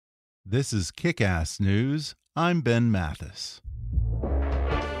This is Kick-Ass News. I'm Ben Mathis.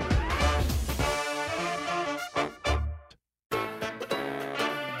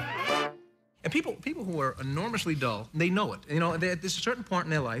 And people who are enormously dull, they know it. You know, there's a certain point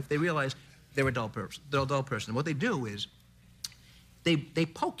in their life, they realize they're a dull person. They're a dull person. And what they do is they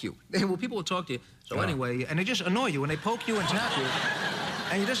poke you. People will talk to you. So anyway, and they just annoy you, and they poke you and tap you,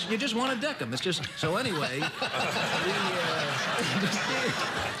 and you just want to deck them. It's just so anyway.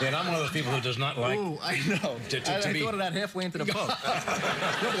 And I'm one of those people who does not like. Ooh, I know. I thought of that halfway into the poke. No,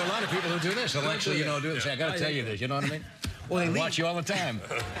 but there are a lot of people who do this. They'll actually, do this. I got to tell you this. You know what I mean? Well, I watch you all the time.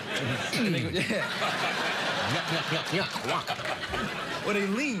 Well, they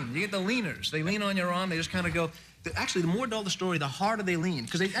lean. You get the leaners. They lean on your arm. They just kind of go. Actually, the more dull the story, the harder they lean.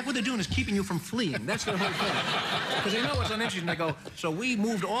 Because what they're doing is keeping you from fleeing. That's the whole thing. Because they know it's uninteresting. They go, so we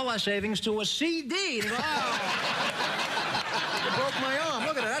moved all our savings to a CD. And they go, oh, you broke my arm.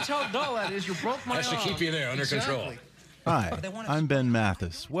 Look at that. That's how dull that is. You broke my arm. That's to keep you there under control. Hi, I'm Ben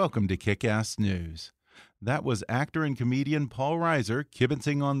Mathis. Welcome to Kick-Ass News. That was actor and comedian Paul Reiser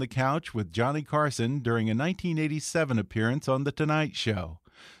kibitzing on the couch with Johnny Carson during a 1987 appearance on The Tonight Show.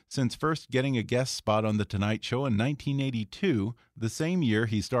 Since first getting a guest spot on The Tonight Show in 1982, the same year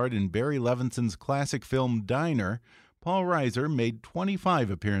he starred in Barry Levinson's classic film Diner, Paul Reiser made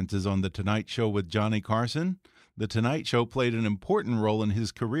 25 appearances on The Tonight Show with Johnny Carson. The Tonight Show played an important role in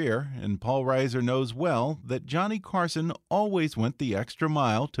his career, and Paul Reiser knows well that Johnny Carson always went the extra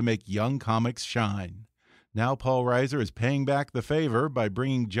mile to make young comics shine. Now Paul Reiser is paying back the favor by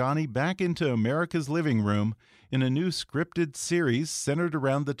bringing Johnny back into America's living room in a new scripted series centered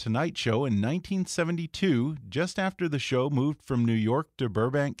around The Tonight Show in 1972, just after the show moved from New York to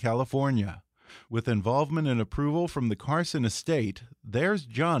Burbank, California. With involvement and approval from the Carson estate, There's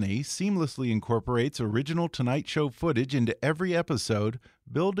Johnny seamlessly incorporates original Tonight Show footage into every episode,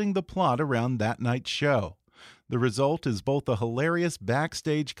 building the plot around that night's show. The result is both a hilarious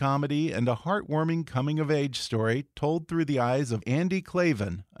backstage comedy and a heartwarming coming-of-age story told through the eyes of Andy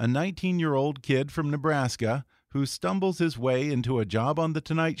Clavin, a 19-year-old kid from Nebraska who stumbles his way into a job on The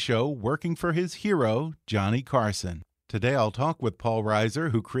Tonight Show working for his hero, Johnny Carson. Today I'll talk with Paul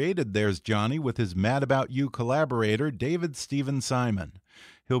Reiser, who created There's Johnny, with his Mad About You collaborator, David Steven Simon.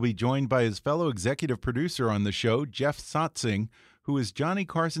 He'll be joined by his fellow executive producer on the show, Jeff Sotzing, who is Johnny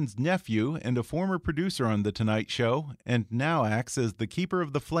Carson's nephew and a former producer on The Tonight Show, and now acts as the keeper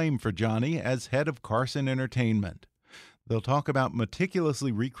of the flame for Johnny as head of Carson Entertainment. They'll talk about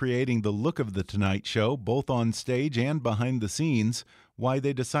meticulously recreating the look of The Tonight Show, both on stage and behind the scenes, why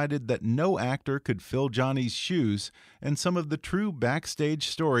they decided that no actor could fill Johnny's shoes, and some of the true backstage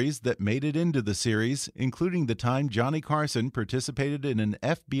stories that made it into the series, including the time Johnny Carson participated in an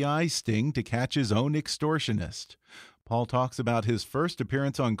FBI sting to catch his own extortionist. Paul talks about his first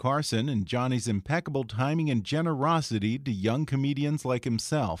appearance on Carson and Johnny's impeccable timing and generosity to young comedians like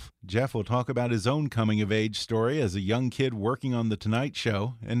himself. Jeff will talk about his own coming-of-age story as a young kid working on The Tonight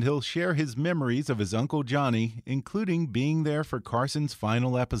Show, and he'll share his memories of his Uncle Johnny, including being there for Carson's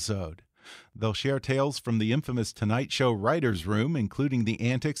final episode. They'll share tales from the infamous Tonight Show writer's room, including the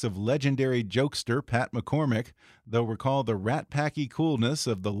antics of legendary jokester Pat McCormick. They'll recall the rat-packy coolness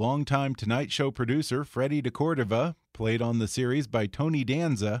of the longtime Tonight Show producer Freddie DeCordova, played on the series by Tony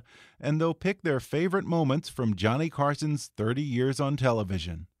Danza, and they'll pick their favorite moments from Johnny Carson's 30 years on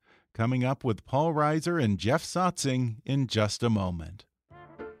television. Coming up with Paul Reiser and Jeff Sotzing in just a moment.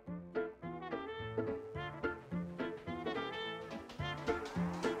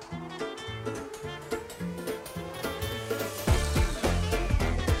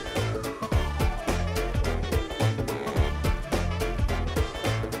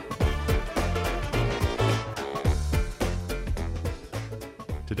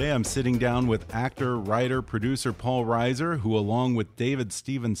 Today I'm sitting down with actor, writer, producer Paul Reiser, who along with David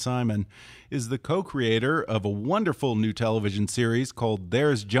Steven Simon is the co-creator of a wonderful new television series called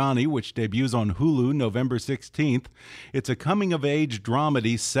There's Johnny, which debuts on Hulu November 16th. It's a coming-of-age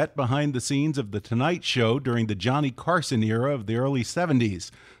dramedy set behind the scenes of The Tonight Show during the Johnny Carson era of the early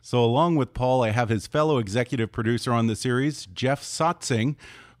 70s. So along with Paul, I have his fellow executive producer on the series, Jeff Sotzing,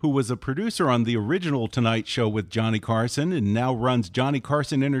 who was a producer on the original Tonight Show with Johnny Carson and now runs Johnny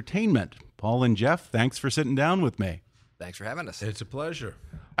Carson Entertainment. Paul and Jeff, thanks for sitting down with me. Thanks for having us. It's a pleasure.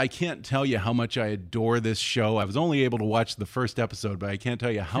 I can't tell you how much I adore this show. I was only able to watch the first episode, but I can't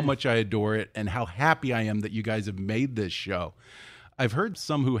tell you how much I adore it and how happy I am that you guys have made this show. I've heard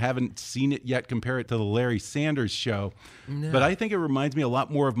some who haven't seen it yet compare it to the Larry Sanders Show, but I think it reminds me a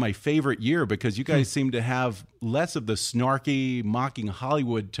lot more of my favorite year because you guys seem to have less of the snarky, mocking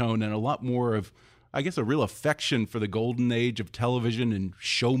Hollywood tone and a lot more of I guess, a real affection for the golden age of television and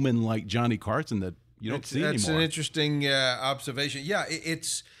showmen like Johnny Carson that you don't see anymore. That's an interesting observation. Yeah,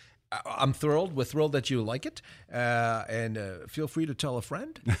 I'm thrilled. We're thrilled that you like it, and feel free to tell a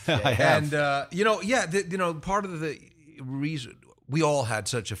friend. I have. And part of the reason we all had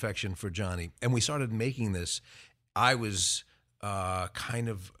such affection for Johnny, and we started making this, I was kind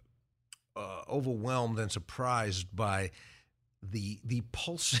of overwhelmed and surprised by the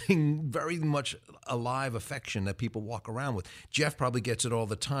pulsing, very much alive affection that people walk around with. Jeff probably gets it all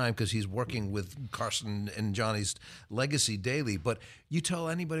the time because he's working with Carson and Johnny's legacy daily. But you tell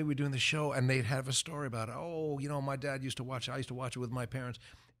anybody we're doing the show, and they'd have a story about, my dad used to watch it. I used to watch it with my parents.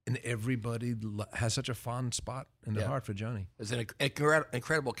 And everybody has such a fond spot in their heart for Johnny. There's an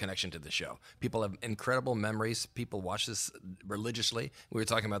incredible connection to the show. People have incredible memories. People watch this religiously. We were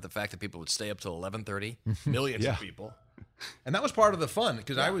talking about the fact that people would stay up till 11:30. Millions of people. And that was part of the fun,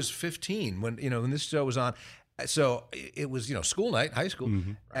 because I was 15 when this show was on. So it was school night, high school,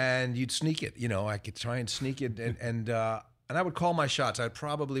 and you'd sneak it. I could try and sneak it, and I would call my shots. I'd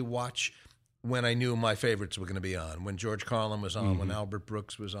probably watch when I knew my favorites were going to be on, when George Carlin was on, when Albert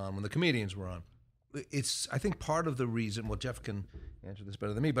Brooks was on, when the comedians were on. I think part of the reason, well, Jeff can answer this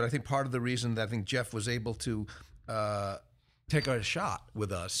better than me, but I think part of the reason that I think Jeff was able to take a shot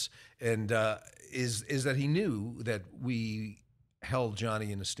with us and is that he knew that we held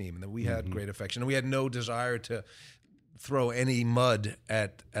Johnny in esteem and that we had great affection, and we had no desire to throw any mud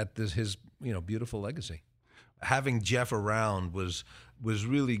at his beautiful legacy. Having Jeff around was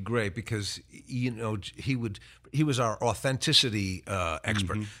really great because he was our authenticity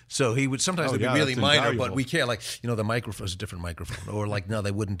expert. So he would sometimes be really minor, invaluable. But we care, like the microphone is a different microphone, or like no,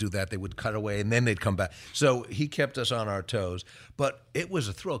 they wouldn't do that. They would cut away and then they'd come back. So he kept us on our toes. But it was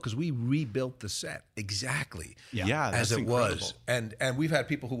a thrill because we rebuilt the set exactly as it was. And we've had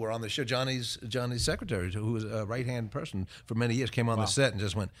people who were on the show. Johnny's secretary, who was a right-hand person for many years, came on the set and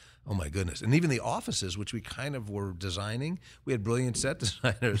just went, oh my goodness. And even the offices, which we kind of were designing, we had brilliant set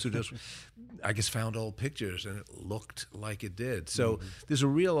designers who just, I guess, found old pictures and it looked like it did. So there's a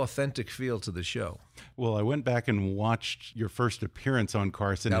real authentic feel to the show. Well, I went back and watched your first appearance on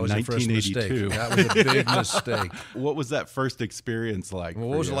Carson in 1982. That was a big mistake. What was that first experience like? Well,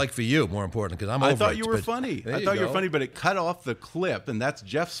 what was it like for you, more important? Because I thought you were funny. I thought you were funny, but it cut off the clip, and that's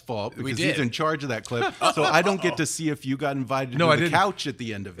Jeff's fault because he's in charge of that clip. So I don't get to see if you got invited to the couch at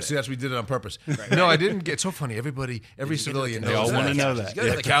the end of it. See, we did it on purpose. No, I didn't get. It's so funny. Every civilian knows they all want to know that.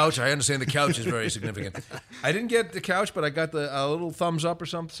 The couch. I understand the couch is very significant. I didn't get the couch, but I got a little thumbs up or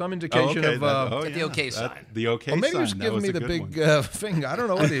some indication of the okay sign. The okay sign. Maybe he was sign. giving me the big finger. I don't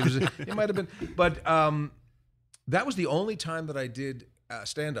know what it was. It might have been. But that was the only time that I did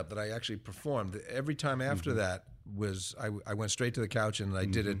stand-up that I actually performed. Every time after that was I went straight to the couch and I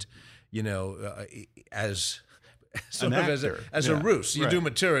did it, as sort of as a ruse. You do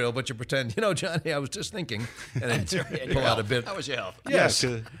material, but you pretend, Johnny, I was just thinking, and then pull out a bit. That was your help. Yes,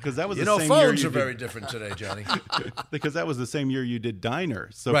 because that was the same phones year are very different today, Johnny. Because that was the same year you did Diner.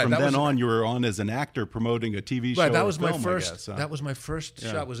 So from then on, you were on as an actor promoting a TV show. Right, that was my film, first. That was my first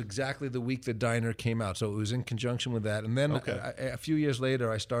shot. Was exactly the week that Diner came out, so it was in conjunction with that. And then a few years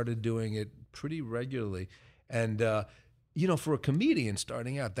later, I started doing it pretty regularly. And for a comedian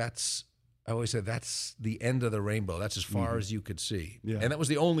starting out, I always said that's the end of the rainbow. That's as far as you could see. Yeah. And that was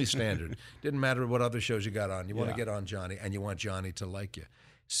the only standard. Didn't matter what other shows you got on. You want to get on Johnny, and you want Johnny to like you.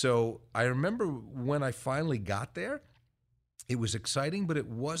 So I remember when I finally got there, it was exciting, but it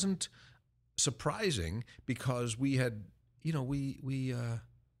wasn't surprising because we had, we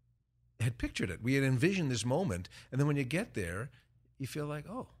had pictured it. We had envisioned this moment. And then when you get there, you feel like,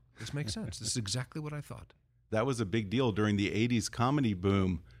 oh, this makes sense. This is exactly what I thought. That was a big deal during the 80s comedy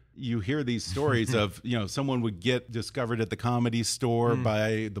boom. You hear these stories of, someone would get discovered at the Comedy Store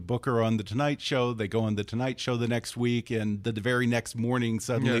by the booker on The Tonight Show. They go on The Tonight Show the next week, and the very next morning,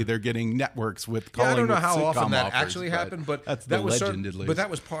 suddenly they're getting networks with calling. I don't know how often that offers, actually happened, but that's the legend, at least. But that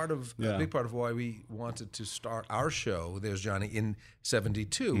was part of a big part of why we wanted to start our show, There's Johnny, in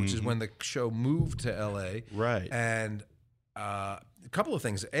 '72, which is when the show moved to L.A. Right. And a couple of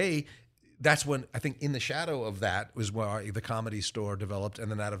things. That's when, I think, in the shadow of that was where the Comedy Store developed,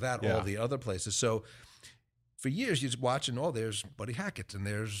 and then out of that, all the other places. So for years, you're watching, there's Buddy Hackett, and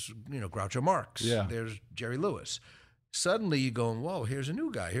there's, Groucho Marx, there's Jerry Lewis. Suddenly you're going, whoa, here's a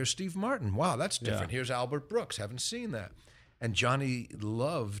new guy. Here's Steve Martin. Wow, that's different. Here's Albert Brooks. Haven't seen that. And Johnny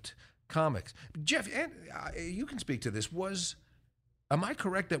loved comics. Jeff, you can speak to this. Am I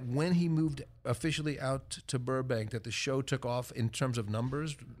correct that when he moved officially out to Burbank, that the show took off in terms of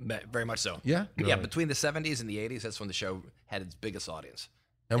numbers? Very much so. Yeah? Yeah, between the 70s and the 80s, that's when the show had its biggest audience.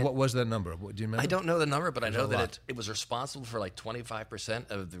 And what was that number? Do you remember? I don't know the number, but I know that it was responsible for like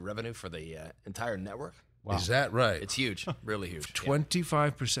 25% of the revenue for the entire network. Wow. Is that right? It's huge, really huge.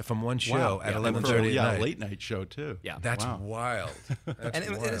 25% from one show at 11:30 at night. Late night show too. Yeah, that's wild. And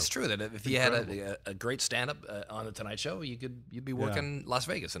it's true that if you had a great stand-up on the Tonight Show, you'd be working Las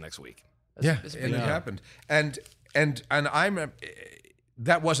Vegas the next week. And it happened. And I'm.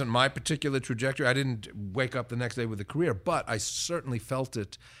 That wasn't my particular trajectory. I didn't wake up the next day with a career, but I certainly felt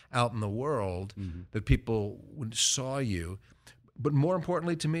it out in the world that people saw you. But more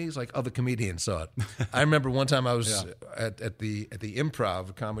importantly to me, it's like other comedians saw it. I remember one time I was at the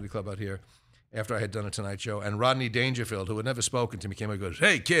Improv comedy club out here after I had done a Tonight Show, and Rodney Dangerfield, who had never spoken to me, came and goes,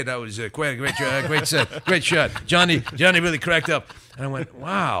 "Hey kid, that was great set, great shot. Johnny really cracked up." And I went,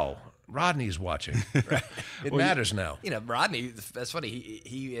 "Wow, Rodney's watching. It matters now." Rodney. That's funny.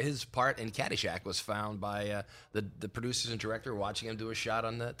 His part in Caddyshack was found by the producers and director watching him do a shot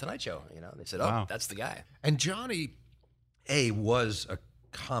on the Tonight Show. They said, "Oh, that's the guy." And Johnny was a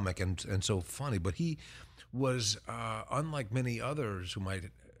comic and so funny, but he was unlike many others who might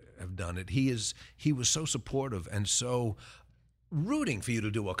have done it. He was so supportive and so rooting for you to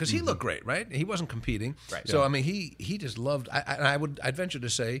do well because he looked great, right? He wasn't competing, right? So I mean, he just loved. I'd venture to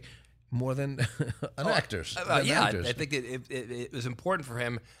say more than actors. Actors. I think it was important for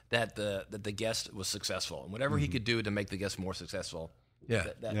him that the guest was successful, and whatever he could do to make the guest more successful,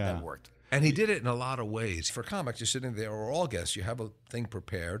 that worked. And he did it in a lot of ways. For comics, you're sitting there, or all guests, you have a thing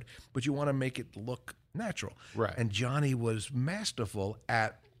prepared, but you want to make it look natural. Right. And Johnny was masterful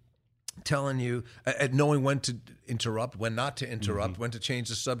at telling you, at knowing when to interrupt, when not to interrupt, when to change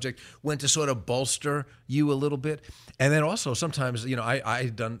the subject, when to sort of bolster you a little bit. And then also sometimes, I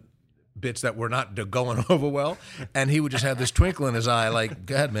had done bits that were not going over well, and he would just have this twinkle in his eye, like,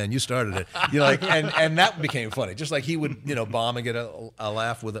 "Go ahead, man, you started it." And that became funny. Just like he would, bomb and get a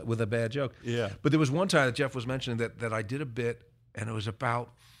laugh with a bad joke. Yeah. But there was one time that Jeff was mentioning that I did a bit, and it was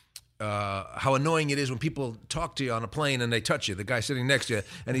about how annoying it is when people talk to you on a plane and they touch you. The guy sitting next to you,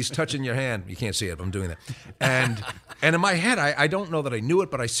 and he's touching your hand. You can't see it, but I'm doing that. And in my head, I don't know that I knew it,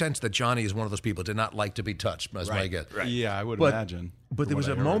 but I sensed that Johnny is one of those people who did not like to be touched, as my guess. Right. Yeah, I would imagine. But there was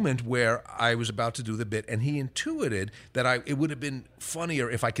a moment where I was about to do the bit, and he intuited that it would have been funnier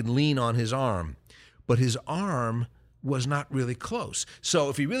if I could lean on his arm. But his arm was not really close. So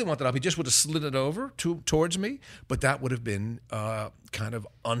if he really wanted up, he just would have slid it over towards me, but that would have been kind of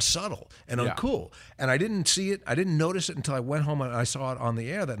unsubtle and uncool. And I didn't see it. I didn't notice it until I went home and I saw it on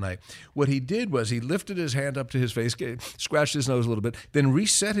the air that night. What he did was he lifted his hand up to his face, scratched his nose a little bit, then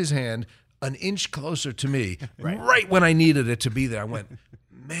reset his hand an inch closer to me, right when I needed it to be there. I went,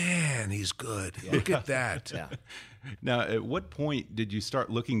 "Man, he's good. Look at that." Yeah. Now, at what point did you start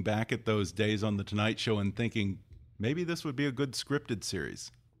looking back at those days on The Tonight Show and thinking, maybe this would be a good scripted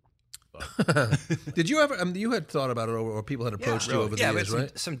series? Did you ever? You had thought about it, or people had approached you over the years,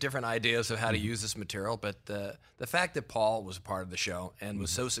 right? Some different ideas of how to use this material, but the fact that Paul was a part of the show and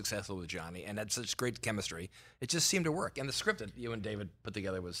was so successful with Johnny and had such great chemistry, it just seemed to work. And the script that you and David put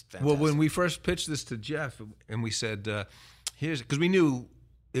together was fantastic. Well, when we first pitched this to Jeff, and we said, "Here's," because we knew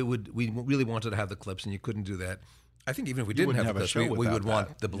it would. We really wanted to have the clips, and you couldn't do that. I think even if we didn't have the clips, we would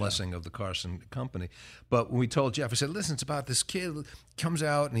want the blessing of the Carson company. But when we told Jeff, I said, "Listen, it's about this kid comes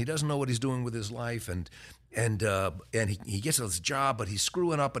out and he doesn't know what he's doing with his life, and he gets this job, but he's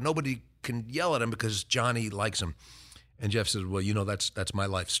screwing up, and nobody can yell at him because Johnny likes him." And Jeff says, "Well, that's my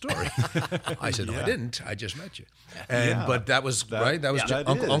life story." I said, "No, I didn't. I just met you." But that was right. That was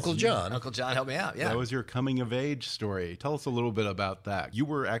Uncle John. Uncle John helped me out. Yeah, that was your coming of age story. Tell us a little bit about that. You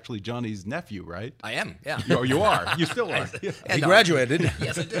were actually Johnny's nephew, right? I am. Yeah. You are. You still are. He graduated.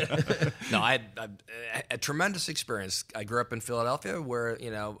 Yes, I did. No, I had a tremendous experience. I grew up in Philadelphia, where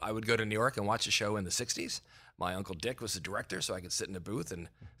I would go to New York and watch a show in the '60s. My uncle Dick was the director, so I could sit in a booth and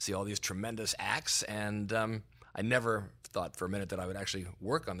see all these tremendous acts. And I never thought for a minute that I would actually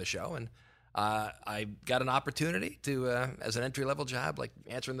work on the show. And I got an opportunity to, as an entry-level job, like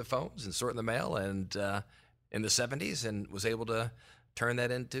answering the phones and sorting the mail, and in the '70s, and was able to turn that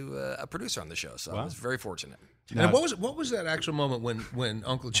into a producer on the show. So I was very fortunate. And what was that actual moment when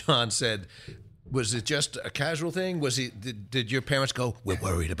Uncle John said, was it just a casual thing? Did your parents go, "We're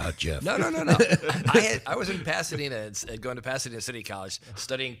worried about Jeff"? No. I was in Pasadena, going to Pasadena City College,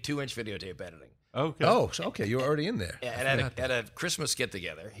 studying 2-inch videotape editing. Okay. Oh, so okay, you were already in there. Yeah, and at a Christmas get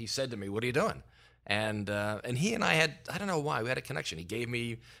together, he said to me, "What are you doing?" And he and I had, I don't know why, we had a connection. He gave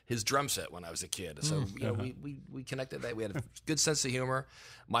me his drum set when I was a kid, so we connected that. We had a good sense of humor.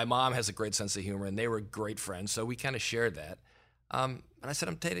 My mom has a great sense of humor, and they were great friends, so we kind of shared that. And I said,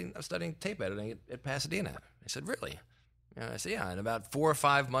 I'm studying tape editing at Pasadena. He said, "Really?" And I said, yeah. And about 4 or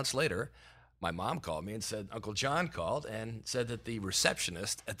 5 months later, my mom called me and said Uncle John called and said that the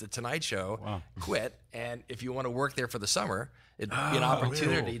receptionist at the Tonight Show quit, and if you want to work there for the summer, it'd be an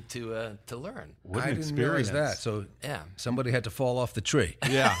opportunity to learn. I didn't realize that. So somebody had to fall off the tree.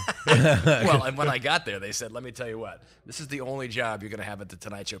 Yeah. Well, and when I got there, they said, let me tell you what, this is the only job you're going to have at the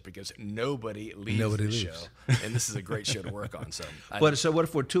Tonight Show because nobody leaves the show, and this is a great show to work on. So, so what a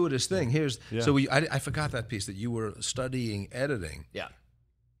fortuitous thing. So I forgot that piece that you were studying editing. Yeah.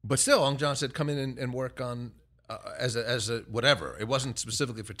 But still, Uncle John said, come in and work on as a whatever. It wasn't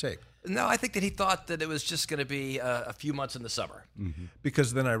specifically for tape. No, I think that he thought that it was just going to be a few months in the summer. Mm-hmm.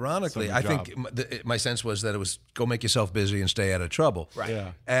 Because then, ironically, I think my sense was that it was go make yourself busy and stay out of trouble. Right.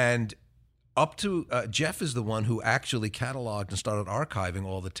 Yeah. And up to Jeff is the one who actually cataloged and started archiving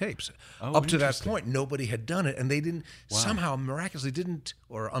all the tapes. Up to that point, nobody had done it, and they didn't somehow miraculously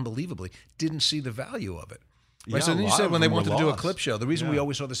or unbelievably didn't see the value of it. Right, Yeah, so then you said when they wanted to do a lost. clip show, the reason we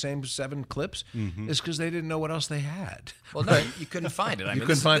always saw the same 7 clips is because they didn't know what else they had. Well, no, you couldn't find it. I mean,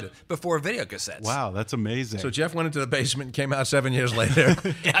 couldn't find it. before video cassettes. Wow, that's amazing. So Jeff went into the basement and came out 7 years later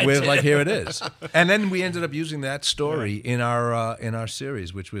with like, here it is. And then we ended up using that story in our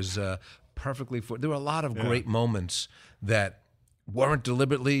series, which was perfectly. There were a lot of great moments that weren't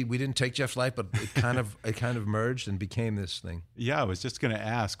deliberately. We didn't take Jeff's life, but it kind of merged and became this thing. Yeah, I was just going to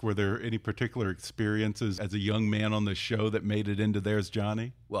ask, were there any particular experiences as a young man on the show that made it into There's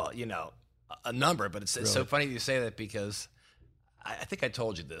Johnny? Well, a number, but it's so funny you say that because I think I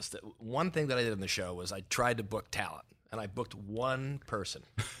told you this, that one thing that I did in the show was I tried to book talent, and I booked one person,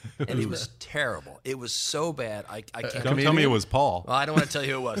 and it was terrible. It was so bad. I can't. Don't tell me it was Paul. Well, I don't want to tell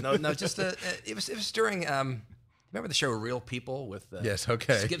you who it was. No, just it was during. Remember the show Real People with yes,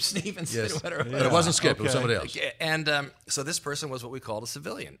 okay. Skip Stevens? Yes. Whatever. But it wasn't Skip, it was somebody else. And so this person was what we called a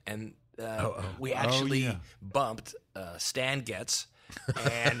civilian. And we actually bumped Stan Getz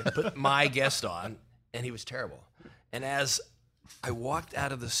and put my guest on, and he was terrible. And as I walked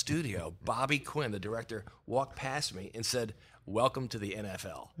out of the studio, Bobby Quinn, the director, walked past me and said, "Welcome to the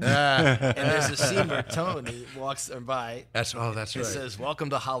NFL." And there's a scene where Tony walks by. That's right. And says, "Welcome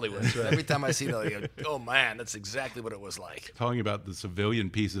to Hollywood." Right. Every time I see that, I go, "Oh man, that's exactly what it was like." Talking about the civilian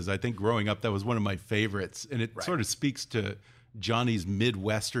pieces, I think growing up that was one of my favorites, and it sort of speaks to Johnny's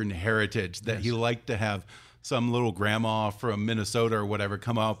Midwestern heritage that he liked to have some little grandma from Minnesota or whatever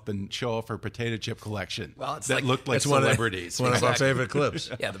come up and show off her potato chip collection that looked like celebrities. It's one of our favorite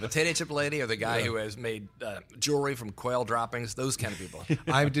clips. Yeah, the potato chip lady or the guy who has made jewelry from quail droppings, those kind of people.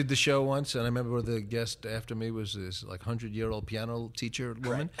 I did the show once, and I remember the guest after me was this like 100-year-old piano teacher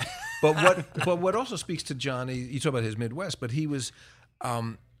woman. Right. But what also speaks to Johnny, you talk about his Midwest, but he was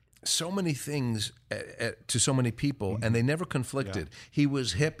so many things to so many people, and they never conflicted. Yeah. He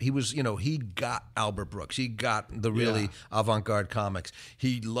was hip. He was, he got Albert Brooks. He got the really avant-garde comics.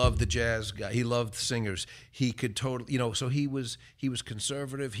 He loved the jazz guy. He loved singers. He could totally, so he was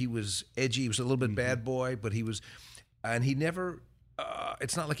conservative. He was edgy. He was a little bit bad boy, but he was, and he never.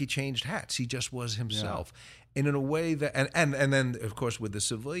 It's not like he changed hats. He just was himself. Yeah. And in a way that, and then, of course, with the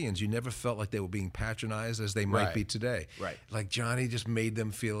civilians, you never felt like they were being patronized as they might be today. Right. Like Johnny just made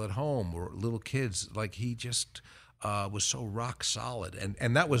them feel at home, or little kids. Like he just was so rock solid.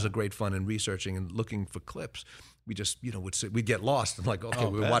 And that was a great fun in researching and looking for clips. We just, we'd get lost and like, okay,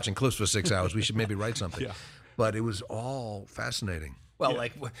 we were watching clips for 6 hours. We should maybe write something. But it was all fascinating. Well,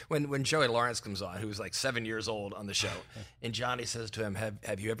 like when Joey Lawrence comes on, who's like 7 years old on the show, and Johnny says to him,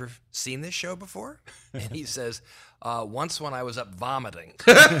 "Have you ever seen this show before?" And he says, "Once when I was up vomiting."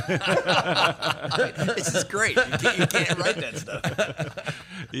 It's just great. You can't write that stuff.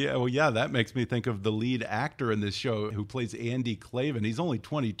 Yeah, that makes me think of the lead actor in this show who plays Andy Clavin. He's only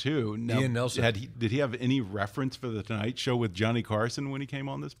 22. Now, Ian Nelson. Did he have any reference for the Tonight Show with Johnny Carson when he came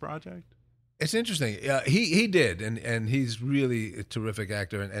on this project? It's interesting. He did, and he's really a terrific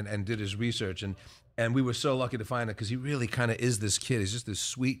actor and did his research. And we were so lucky to find it because he really kind of is this kid. He's just this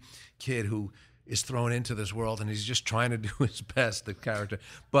sweet kid who is thrown into this world, and he's just trying to do his best, the character.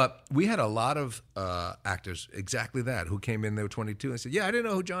 But we had a lot of actors, exactly that, who came in, they were 22, and said, "Yeah, I didn't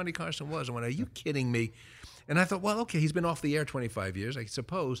know who Johnny Carson was." I went, "Are you kidding me?" And I thought, well, okay, he's been off the air 25 years, I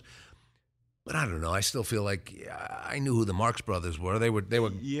suppose. But I don't know. I still feel like I knew who the Marx Brothers were. They were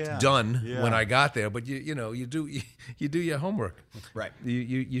done when I got there. But you do your homework, right?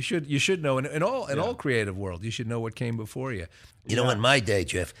 You should know. In all creative world, you should know what came before you. In my day,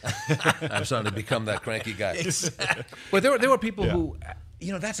 Jeff, I'm starting to become that cranky guy. Exactly. But there were people who,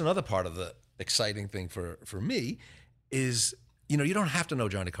 that's another part of the exciting thing for me is. you don't have to know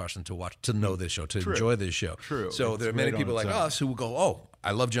Johnny Carson to know this show, to enjoy this show. True. So there are many people like us who will go, oh,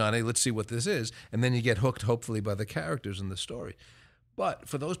 I love Johnny, let's see what this is. And then you get hooked, hopefully, by the characters in the story. But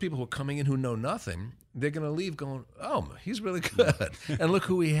for those people who are coming in who know nothing, they're going to leave going, oh, he's really good. And look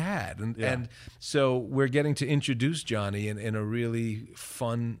who he had. And so we're getting to introduce Johnny in a really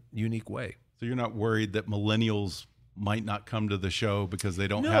fun, unique way. So you're not worried that millennials might not come to the show because they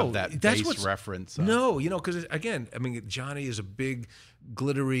don't have that base reference. No, because again, I mean, Johnny is a big,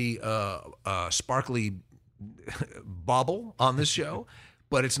 glittery, sparkly bauble on this show,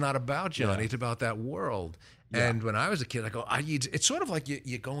 but it's not about Johnny. It's about that world. Yeah. And when I was a kid, I go, it's sort of like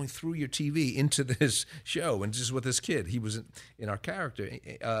you're going through your TV into this show, and just with this kid, he was in our character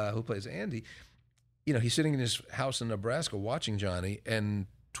who plays Andy. He's sitting in his house in Nebraska watching Johnny, and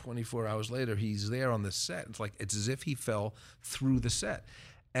 24 hours later, he's there on the set. It's as if he fell through the set.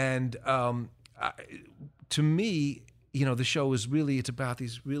 And to me, the show is really, it's about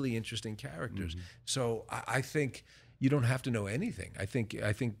these really interesting characters. Mm-hmm. So I think you don't have to know anything. I think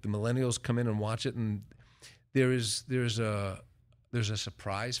the millennials come in and watch it, and there's a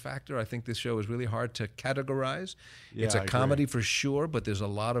surprise factor. I think this show is really hard to categorize. Yeah, it's a comedy for sure, but there's a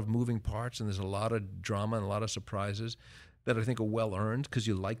lot of moving parts, and there's a lot of drama and a lot of surprises that I think are well earned because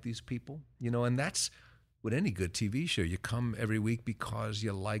you like these people, and that's with any good TV show. You come every week because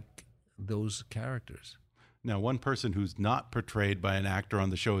you like those characters. Now, one person who's not portrayed by an actor on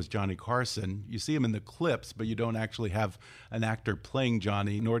the show is Johnny Carson. You see him in the clips, but you don't actually have an actor playing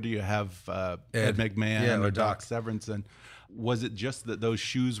Johnny, nor do you have Ed McMahon or Doc Severinsen. Was it just that those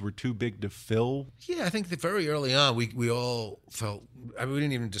shoes were too big to fill? Yeah, I think that very early on, we all felt, we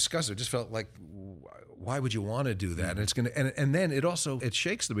didn't even discuss it, just felt like, why would you want to do that? And it's going to, and then it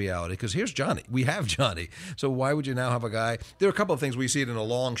shakes the reality, because here's Johnny. We have Johnny. So why would you now have a guy? There are a couple of things where you see it in a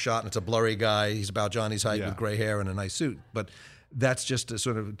long shot, and it's a blurry guy. He's about Johnny's height with gray hair and a nice suit. But that's just to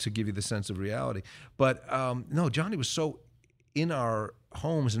sort of to give you the sense of reality. But no, Johnny was so in our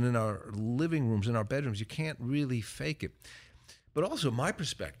homes and in our living rooms, in our bedrooms, you can't really fake it. But also my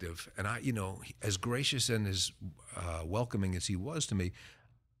perspective, and I, as gracious and as welcoming as he was to me,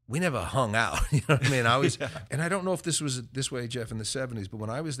 we never hung out. You know what I mean? I was, and I don't know if this was this way, Jeff, in the 70s, but when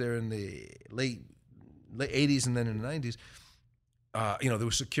I was there in the late 80s and then in the 90s, there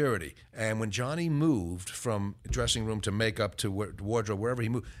was security. And when Johnny moved from dressing room to makeup to wardrobe, wherever he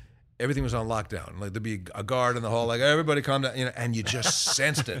moved, everything was on lockdown. Like there'd be a guard in the hall, like, everybody calm down, and you just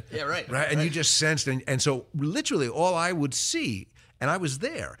sensed it. Yeah, right. And you just sensed it. And so literally all I would see, and I was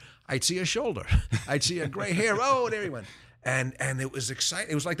there, I'd see a shoulder. I'd see a gray hair. Oh, there he went. And it was exciting.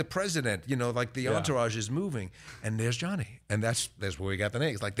 It was like the president, like the entourage is moving, and there's Johnny, and that's where we got the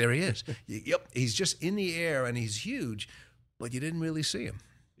name. It's like, there he is. Yep, he's just in the air, and he's huge, but you didn't really see him.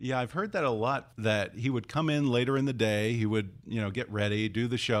 Yeah, I've heard that a lot, that he would come in later in the day, he would, get ready, do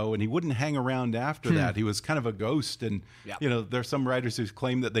the show, and he wouldn't hang around after that. He was kind of a ghost, and, there's some writers who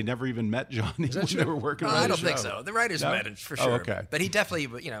claim that they never even met Johnny when they were working on the show. I don't think so. The writers met him for sure. Oh, okay. But he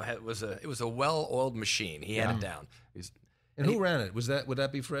definitely, it was a well-oiled machine. He had it down. And who ran it? Would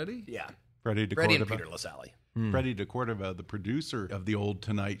that be Freddie? Yeah. Freddie and Peter LaSalle. Freddie DeCordova, the producer of the old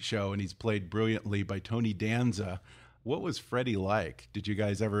Tonight Show, and he's played brilliantly by Tony Danza. What was Freddie like? Did you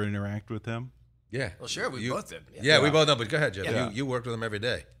guys ever interact with him? Yeah. Well, sure, we both did. Yeah, we both know, but go ahead, Jeff. Yeah. You worked with him every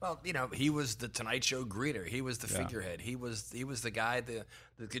day. Well, he was the Tonight Show greeter. He was the figurehead. He was the guy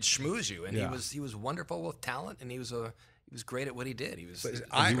that could schmooze you, and he was wonderful with talent, and he was great at what he did. He was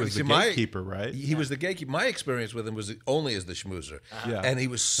the gatekeeper, right? He was the gatekeeper. My experience with him was only as the schmoozer. And he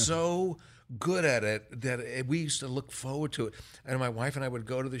was so good at it that we used to look forward to it. And my wife and I would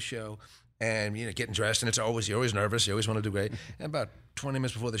go to the show and, getting dressed, and you're always nervous. You always want to do great. And about 20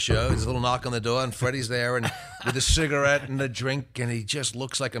 minutes before the show, there's a little knock on the door, and Freddie's there and with a cigarette and a drink, and he just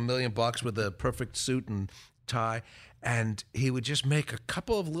looks like $1 million with a perfect suit and tie. And he would just make a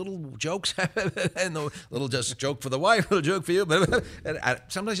couple of little jokes, and a little just joke for the wife, a little joke for you. And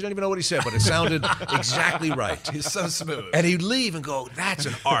sometimes you don't even know what he said, but it sounded exactly right. He's so smooth. And he'd leave and go, "That's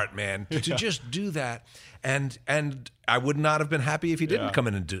an art, man, to just do that." And I would not have been happy if he didn't come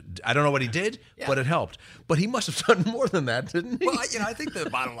in and do. I don't know what he did, but it helped. But he must have done more than that, didn't he? Well, I think the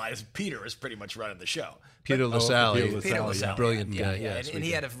bottom line is Peter is pretty much running the show. Peter LaSalle, brilliant guy. Yeah, and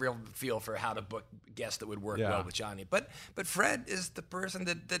he had a real feel for how to book guests that would work well with Johnny. But Fred is the person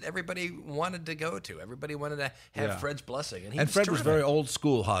that everybody wanted to go to. Everybody wanted to have Fred's blessing, and Fred terrific. was very old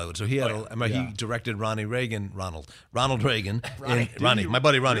school Hollywood. So he had he directed Ronald Reagan, Ronnie, my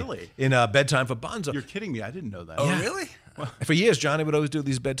buddy Ronnie, really? in Bedtime for Bonzo. You're kidding me! I didn't know that. Oh, really? For years, Johnny would always do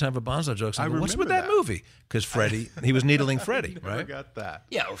these bedtime for Bonzo jokes. I go, what's with that movie? Because Freddie, he was needling Freddie, right? I got that.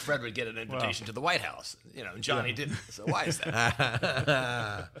 Yeah, or Fred would get an invitation to the White House, and Johnny didn't. So why is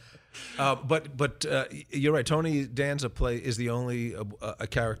that? But you're right. Tony Danza is the only a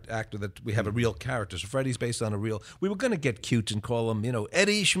character actor that we have a real character. So Freddie's based on a real. We were going to get cute and call him,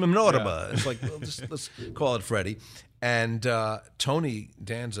 Eddie Shmimnoraba. Yeah. It's like, well, let's call it Freddie. And Tony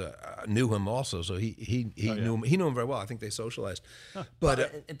Danza knew him also, so he knew him. He knew him very well. I think they socialized. Huh.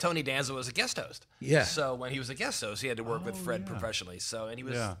 But and Tony Danza was a guest host. Yeah. So when he was a guest host, he had to work with Fred professionally. So and he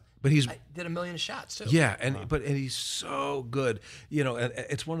was. Yeah. But I did 1 million shots too. Yeah, and he's so good. And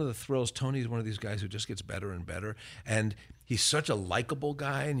it's one of the thrills. Tony's one of these guys who just gets better and better, and he's such a likable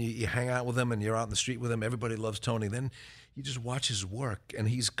guy. And you hang out with him, and you're out in the street with him. Everybody loves Tony. Then you just watch his work, and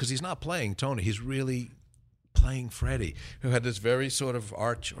because he's not playing Tony, he's really playing Freddie, who had this very sort of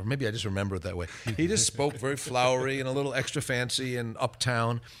arch, or maybe I just remember it that way. He just spoke very flowery and a little extra fancy and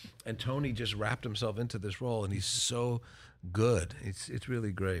uptown, and Tony just wrapped himself into this role, and he's so good. It's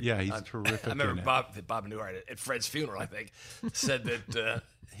really great. Yeah, he's terrific. I remember Bob Newhart at Fred's funeral, I think, said that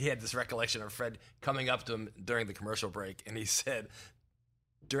he had this recollection of Fred coming up to him during the commercial break, and he said,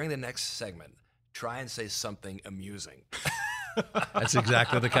 during the next segment, try and say something amusing. That's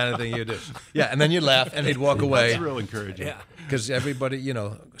exactly the kind of thing you do. Yeah, and then you laugh, and he'd walk away. That's real encouraging. Yeah, because everybody,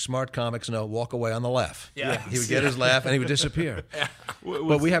 smart comics know, walk away on the laugh. Yeah. He would get his laugh, and he would disappear. Yeah.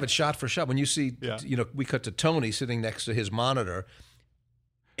 But we have it shot for shot. When you see, we cut to Tony sitting next to his monitor,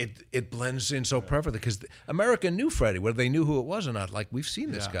 it blends in so perfectly because America knew Freddie, whether they knew who it was or not. Like, we've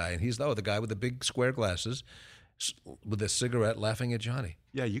seen this guy, and he's the guy with the big square glasses with a cigarette laughing at Johnny.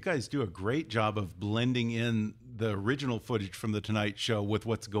 Yeah, you guys do a great job of blending in the original footage from The Tonight Show with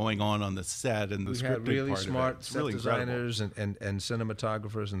what's going on the set and the scripted part of it. We had really smart set designers and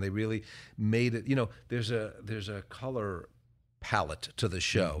cinematographers, and they really made it. There's a color palette to the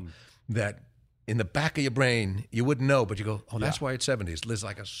show that in the back of your brain you wouldn't know, but you go, oh, that's why it's 70s. There's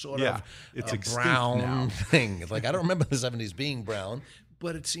like a sort of it's a brown thing. Like, I don't remember the 70s being brown,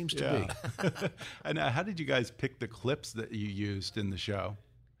 but it seems to be. And how did you guys pick the clips that you used in the show?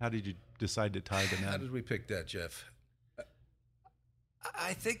 How did you decide to tie them in? How did we pick that, Jeff?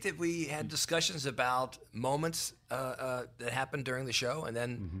 I think that we had discussions about moments that happened during the show, and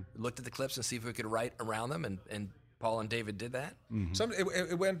then looked at the clips and see if we could write around them, and Paul and David did that.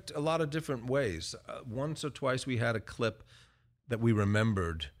 It went a lot of different ways. Once or twice we had a clip that we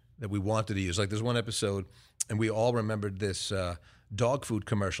remembered that we wanted to use. Like, there's one episode, and we all remembered this dog food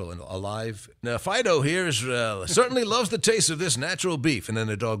commercial and alive. Now, Fido here is certainly loves the taste of this natural beef, and then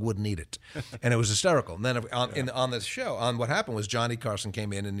the dog wouldn't eat it, and it was hysterical. And then on the show, what happened was Johnny Carson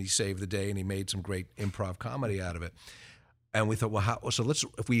came in and he saved the day, and he made some great improv comedy out of it. And we thought, well,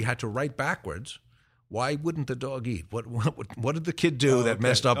 if we had to write backwards, why wouldn't the dog eat? What did the kid do that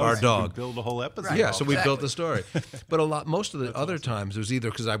messed up our dog? Build a whole episode. Right. Yeah, so we built the story. But most of the other times it was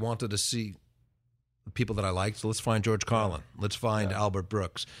either because I wanted to see people that I liked. So let's find George Carlin. Let's find Albert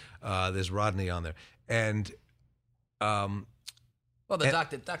Brooks. There's Rodney on there. And well, the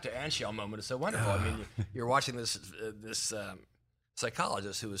Dr. Anshel moment is so wonderful. I mean, you're watching this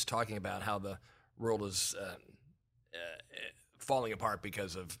psychologist who was talking about how the world is falling apart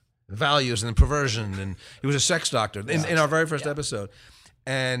because of values and perversion, and he was a sex doctor in our very first episode.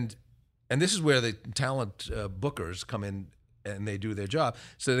 And this is where the talent bookers come in and they do their job.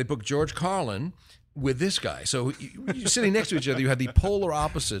 So they book George Carlin with this guy. So you're sitting next to each other. You have the polar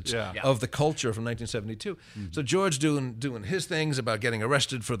opposites of the culture from 1972. So George doing his things about getting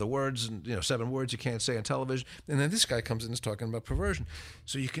arrested for the words, and 7 words you can't say on television. And then this guy comes in and is talking about perversion.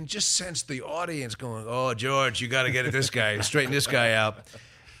 So you can just sense the audience going, "Oh, George, you got to get this guy, straighten this guy out."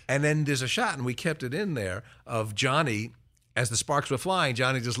 And then there's a shot, and we kept it in there, of Johnny. As the sparks were flying,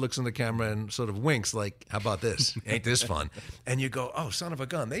 Johnny just looks in the camera and sort of winks like, how about this? Ain't this fun? And you go, oh, son of a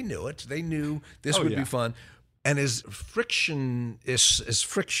gun. They knew it. They knew this would be fun. And as frictiony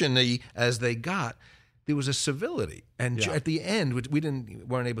as they got, there was a civility. And at the end, we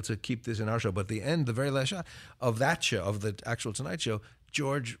weren't able to keep this in our show, but at the end, the very last shot of that show, of the actual Tonight Show,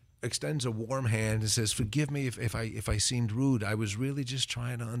 George extends a warm hand and says, forgive me if I seemed rude. I was really just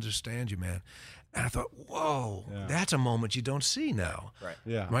trying to understand you, man. And I thought, whoa, that's a moment you don't see now. Right.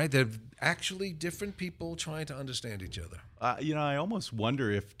 Yeah. Right? They're actually different people trying to understand each other. I almost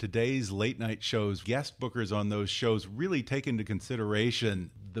wonder if today's late night shows, guest bookers on those shows really take into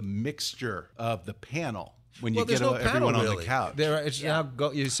consideration the mixture of the panel. When you get everyone on the couch.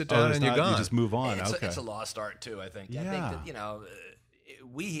 Now you sit down and you're gone. You just move on. It's a lost art, too, I think. Yeah. I think that,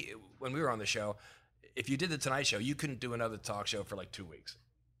 when we were on the show, if you did the Tonight Show, you couldn't do another talk show for like 2 weeks.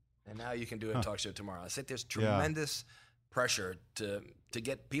 And now you can do a talk show tomorrow. I think there's tremendous pressure to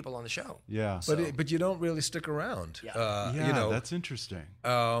get people on the show. Yeah. But you don't really stick around. Yeah. Yeah, you know, that's interesting.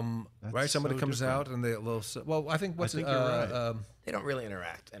 right? Somebody so comes different. out and they'll. Well, I think you're right. They don't really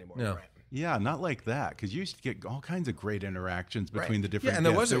interact anymore. No. Right? Yeah, not like that, because you used to get all kinds of great interactions between the different Yeah, and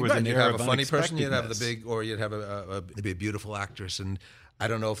there guests. was an you'd air have a of funny person, you'd have the unexpectedness. big, or you'd have maybe a beautiful actress, and I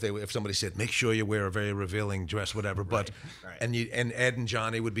don't know if somebody said make sure you wear a very revealing dress, whatever, but right. and Ed and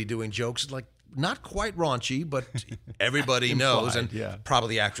Johnny would be doing jokes like not quite raunchy, but everybody knows, and yeah.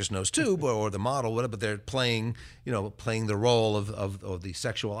 probably the actress knows too, or the model, whatever. But they're playing the role of the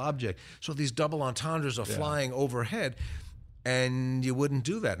sexual object. So these double entendres are flying overhead. And you wouldn't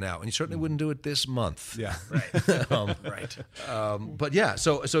do that now, and you certainly wouldn't do it this month. Yeah, Right. Right. But yeah,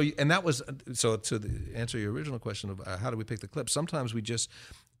 so and that was to answer your original question of how do we pick the clips. Sometimes we just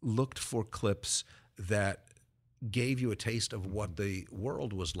looked for clips that gave you a taste of what the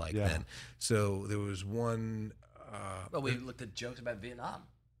world was like then. So there was one. Well, we looked at jokes about Vietnam.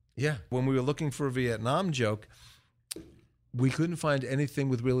 Yeah, when we were looking for a Vietnam joke, we couldn't find anything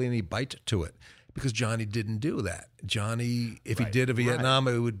with really any bite to it. Because Johnny didn't do that. Johnny, if he did a Vietnam,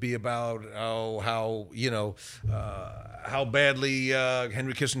 it would be about how badly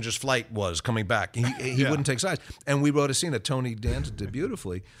Henry Kissinger's flight was coming back. He wouldn't take sides. And we wrote a scene that Tony Danza did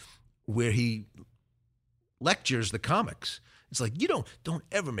beautifully, where he lectures the comics. It's like, you don't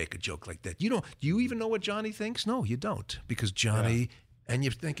ever make a joke like that. Do you even know what Johnny thinks? No, you don't, because Johnny. And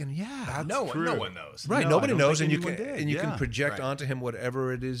you're thinking, No one knows. right. No, nobody I don't knows, think and anyone did. you can Yeah. project onto him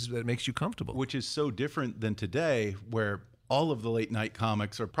whatever it is that makes you comfortable. Which is so different than today, where all of the late night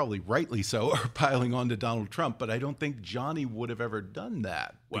comics are probably rightly so are piling on to Donald Trump. But I don't think Johnny would have ever done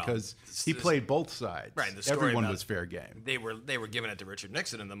that because he played both sides. Right. The story Everyone about- was fair game. They were giving it to Richard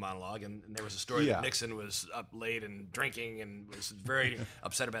Nixon in the monologue, and there was a story Yeah. that Nixon was up late and drinking and was very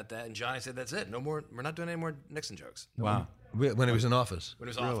upset about that. And Johnny said, "That's it. No more. We're not doing any more Nixon jokes." Wow. When he was in office. When it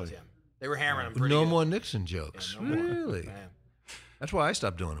was office, yeah, they were hammering him pretty No good. more Nixon jokes. Yeah, no more. Really? Yeah. That's why I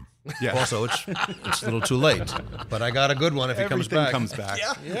stopped doing them. Yeah. Also, it's a little too late. But I got a good one if he comes Everything back. comes back.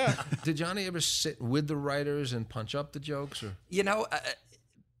 Yeah. Did Johnny ever sit with the writers and punch up the jokes? Or?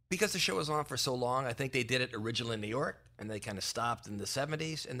 Because the show was on for so long, I think they did it originally in New York, and they kind of stopped in the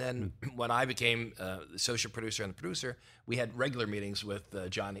 70s. And then when I became the associate producer and the producer, we had regular meetings with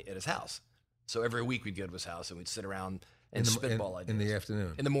Johnny at his house. So every week we'd go to his house and we'd sit around and spitball ideas. In the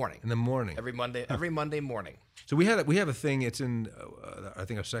afternoon. In the morning. In the morning. Every Monday morning. So we have a thing. It's in I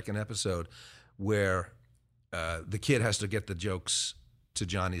think our second episode where the kid has to get the jokes to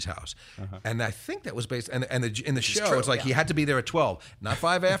Johnny's house, and I think that was based. And in the show, true, it's like yeah. he had to be there at 12, not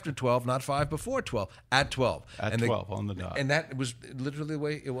 5 after 12, not 5 before 12, at 12. At and 12 on the dot. And that was literally the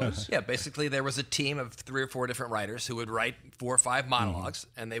way it was. Yeah, basically there was a team of 3 or 4 different writers who would write 4 or 5 monologues,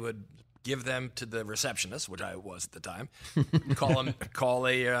 and they would give them to the receptionist, which I was at the time. Call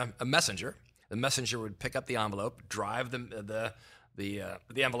a messenger. The messenger would pick up the envelope, drive the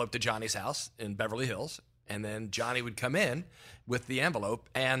envelope to Johnny's house in Beverly Hills, and then Johnny would come in with the envelope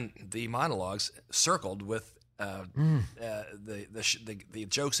and the monologues circled with the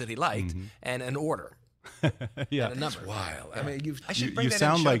jokes that he liked and an order. Yeah. And a number. Wild. I mean, I should You bring that in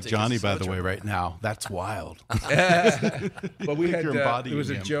sound show like too, 'cause Johnny, it's by so the way, true. right now. That's wild. But we had You're there embodying was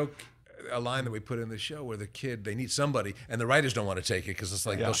a him. joke, a line that we put in the show where the kid, they need somebody, and the writers don't want to take it because it's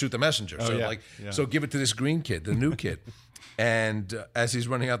like they'll shoot the messenger. So yeah. like, Yeah. so give it to this green kid, the new kid. And as he's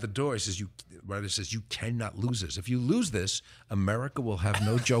running out the door, he says, the writer says, "You cannot lose this. If you lose this, America will have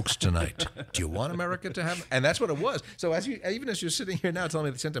no jokes tonight. Do you want America to have?" And that's what it was. So even as you're sitting here now telling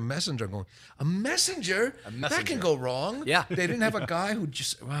me they sent a messenger, I'm going, a messenger? That can go wrong. Yeah. They didn't have a guy who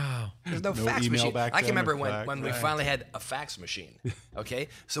just, wow. There's no No fax email machine. back I can then remember or fax, when we right. finally had a fax machine. Okay,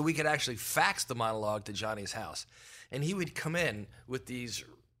 so we could actually fax the monologue to Johnny's house, and he would come in with these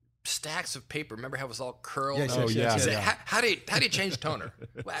stacks of paper. Remember how it was all curled? Yes, Oh, yes, yes, He said, yeah. How do you change toner?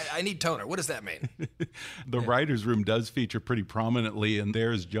 I need toner. What does that mean? The writer's room does feature pretty prominently, and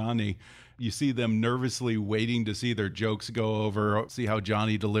there's Johnny. You see them nervously waiting to see their jokes go over, see how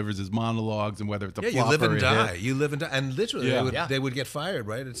Johnny delivers his monologues and whether it's a Yeah, you flop live or and a die. hit. You live and die. And literally, Yeah. they would get fired,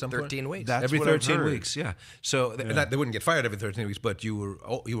 right, at some 13 point? weeks. That's Every what I've 13 heard. weeks, yeah. So they wouldn't get fired every 13 weeks, but you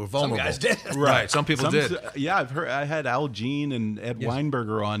were vulnerable. guys did. Right, some people did. Yeah, I've heard. I had Al Jean and Ed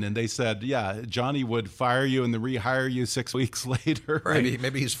Weinberger on, and they said, yeah, Johnny would fire you and then rehire you 6 weeks later.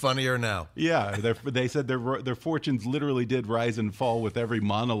 Maybe he's funnier now. Yeah, they said their fortunes literally did rise and fall with every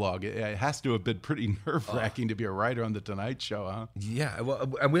monologue. It has to have been pretty nerve-wracking to be a writer on the Tonight Show, huh? Yeah,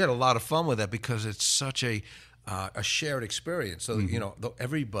 well, and we had a lot of fun with that because it's such a shared experience. So Mm-hmm.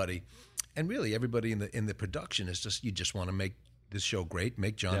 everybody, and really everybody in the production is just you just want to make this show great,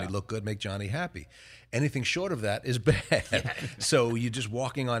 make Johnny look good, make Johnny happy. Anything short of that is bad. So you're just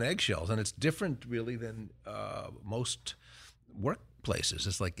walking on eggshells, and it's different really than most workplaces.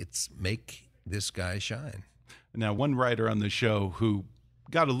 It's like it's make this guy shine. Now, one writer on the show who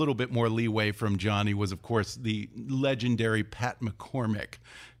got a little bit more leeway from Johnny was, of course, the legendary Pat McCormick.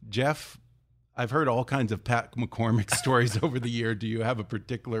 Jeff, I've heard all kinds of Pat McCormick stories over the year. Do you have a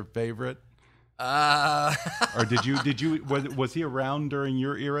particular favorite? Or was he around during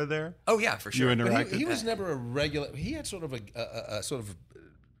your era there? Oh yeah, for sure. You interacted? But he was never a regular. He had sort of a sort of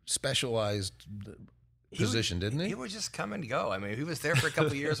specialized position, didn't he? He would just come and go. I mean, he was there for a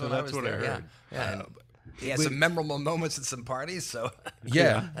couple of years when I was there. I heard. Yeah. He had some memorable moments at some parties. So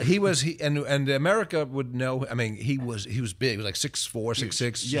he was. And America would know. I mean, he was big. He was like 6'4",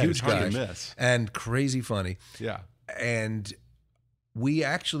 6'6", huge guy, hard to miss. And crazy funny. Yeah, and we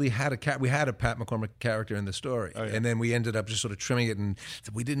actually had a Pat McCormick character in the story, and then we ended up just sort of trimming it, and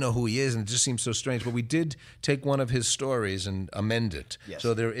we didn't know who he is, and it just seemed so strange. But we did take one of his stories and amend it. Yes.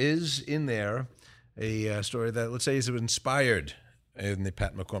 So there is in there a story that, let's say, is inspired in the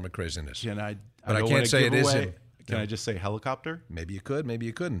Pat McCormick craziness. I can't say it is him. Can I just say helicopter? Maybe you could, maybe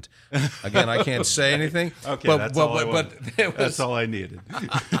you couldn't. Again, I can't say anything. Okay, that's all I needed.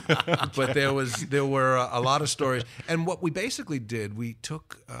 But there were a lot of stories, and what we basically did, we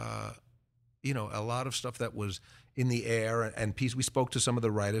took a lot of stuff that was in the air and piece. We spoke to some of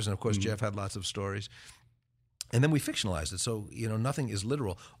the writers, and of course Jeff had lots of stories. And then we fictionalized it, so nothing is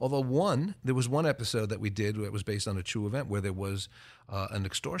literal. Although there was one episode that we did that was based on a true event where there was an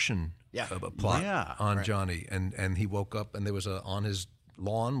extortion plot on Johnny, and he woke up and there was on his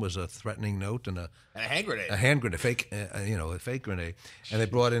lawn was a threatening note and a hand grenade, a fake grenade, and they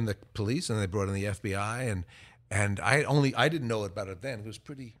brought in the police and they brought in the FBI, and I didn't know about it then. It was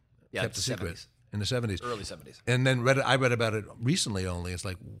pretty kept a secret 70s. In the 70s, early 70s, and then I read about it recently only. It's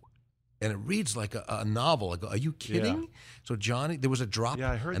like. And it reads like a novel. I go, are you kidding? Yeah. So Johnny, there was a drop,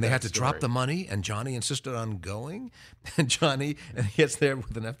 I heard and they had to story. drop the money, and Johnny insisted on going. And he gets there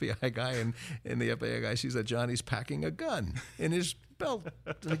with an FBI guy, and the FBI guy sees that Johnny's packing a gun in his belt.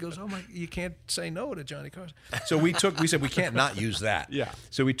 And he goes, oh my, you can't say no to Johnny Carson. So we said, we can't not use that. Yeah.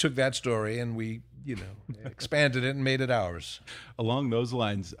 So we took that story and we, expanded it and made it ours. Along those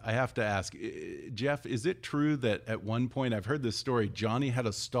lines, I have to ask, Jeff, is it true that at one point, I've heard this story, Johnny had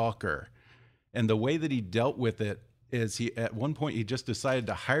a stalker, and the way that he dealt with it is at one point he just decided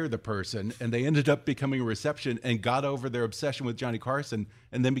to hire the person, and they ended up becoming a reception and got over their obsession with Johnny Carson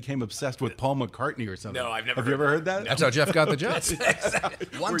and then became obsessed with Paul McCartney or something. No, I've never. Have you ever heard that? That's how Jeff got the job.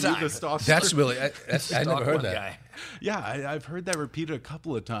 One Were time. You the stalker? That's really. I never heard that. Guy. Yeah, I've heard that repeated a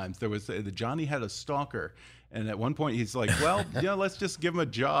couple of times. There was Johnny had a stalker, and at one point he's like, "Well, let's just give him a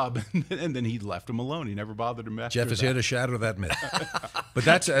job," and then he left him alone. He never bothered him after Jeff is that. here to shatter that myth. But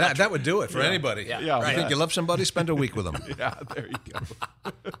that would do it for anybody. Yeah, You think you love somebody? Spend a week with them. Yeah, there you go.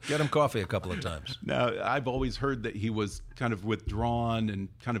 Get him coffee a couple of times. Now, I've always heard that he was kind of withdrawn and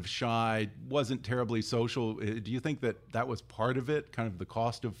kind of shy, wasn't terribly social. Do you think that was part of it, kind of the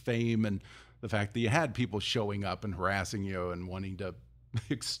cost of fame and the fact that you had people showing up and harassing you and wanting to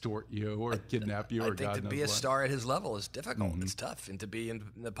extort you or kidnap you? I think to be a star at his level is difficult. Mm-hmm. It's tough. And to be in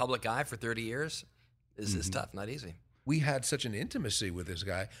the public eye for 30 years is tough, not easy. We had such an intimacy with this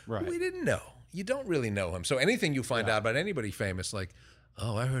guy. Right. We didn't know. You don't really know him. So anything you find out about anybody famous, like,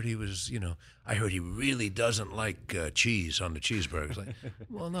 oh, I heard he was, I heard he really doesn't like cheese on the cheeseburgers. Like,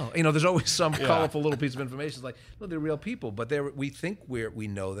 well, no. There's always some colorful little piece of information. It's like, no, they're real people, but we think we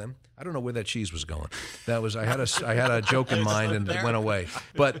know them. I don't know where that cheese was going. I had a joke in mind and it went away.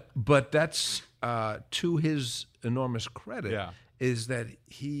 But that's to his enormous credit is that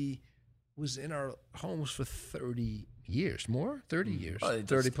he was in our homes for 30 years, more 30 years,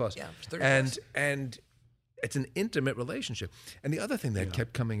 30 plus. Yeah, 30 plus. And it's an intimate relationship. And the other thing that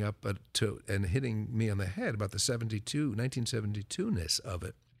kept coming up and hitting me on the head about the 1972-ness of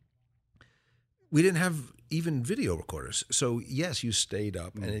it, we didn't have even video recorders. So yes, you stayed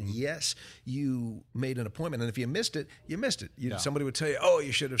up, and yes, you made an appointment. And if you missed it, you missed it. Somebody would tell you, oh,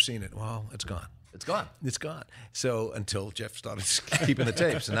 you should have seen it. Well, it's gone. It's gone. It's gone. So until Jeff started keeping the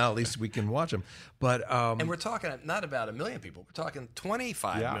tapes, and now at least we can watch them. But and we're talking not about 1 million people. We're talking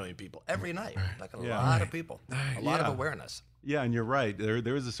 25 million people every night. Like a lot of people, a lot of awareness. Yeah, and you're right.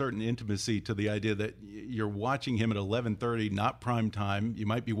 There is a certain intimacy to the idea that you're watching him at 11:30, not prime time. You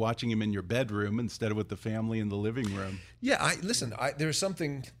might be watching him in your bedroom instead of with the family in the living room. Yeah, there's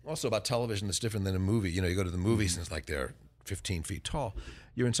something also about television that's different than a movie. You go to the movies and it's like they're 15 feet tall.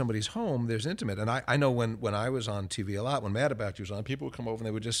 You're in somebody's home, there's intimate. And I know when I was on TV a lot, when Mad About You was on, people would come over and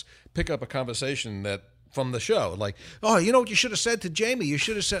they would just pick up a conversation that from the show. Like, oh, you know what you should have said to Jamie? You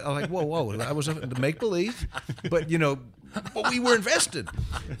should have said, I'm like, whoa, that was the make-believe. But, but we were invested.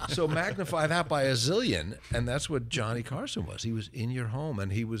 So magnify that by a zillion, and that's what Johnny Carson was. He was in your home,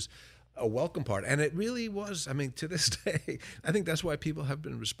 and he was a welcome part. And it really was, I mean, to this day, I think that's why people have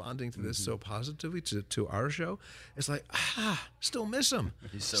been responding to this so positively, to our show. It's like, still miss him.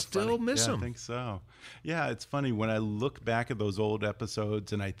 He's so still funny. miss him. I think so. Yeah, it's funny when I look back at those old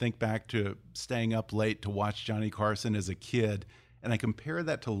episodes and I think back to staying up late to watch Johnny Carson as a kid, and I compare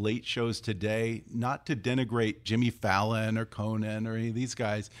that to late shows today, not to denigrate Jimmy Fallon or Conan or any of these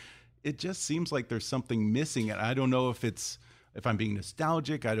guys. It just seems like there's something missing. And I don't know if I'm being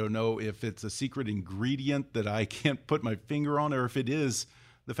nostalgic. I don't know if it's a secret ingredient that I can't put my finger on, or if it is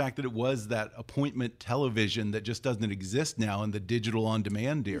the fact that it was that appointment television that just doesn't exist now in the digital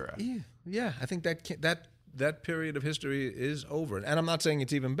on-demand era. Yeah, I think that period of history is over. And I'm not saying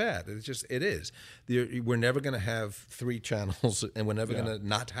it's even bad. It's just, it is. We're never going to have 3 channels, and we're never going to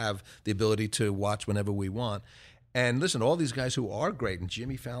not have the ability to watch whenever we want. And listen, all these guys who are great, and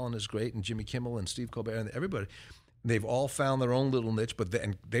Jimmy Fallon is great, and Jimmy Kimmel and Steve Colbert and everybody, they've all found their own little niche, but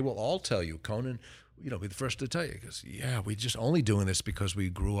they will all tell you, Conan, be the first to tell you, because, we're just only doing this because we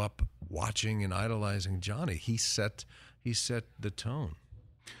grew up watching and idolizing Johnny. He set the tone.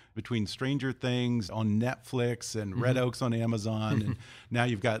 Between Stranger Things on Netflix and Red Oaks on Amazon, and now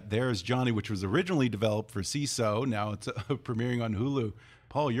you've got There's Johnny, which was originally developed for CISO. Now it's premiering on Hulu.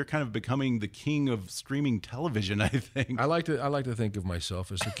 Paul, you're kind of becoming the king of streaming television, I think. I like to think of myself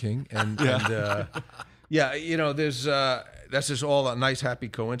as the king, and there's that's just all a nice, happy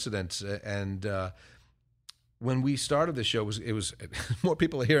coincidence. And when we started the show, it was more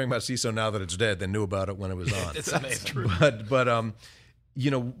people are hearing about CISO now that it's dead than knew about it when it was on. It's amazing. But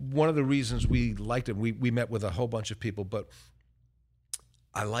one of the reasons we liked it, we met with a whole bunch of people, but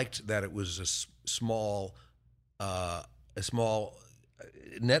I liked that it was a small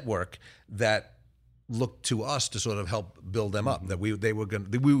network that looked to us to sort of help build them up. That we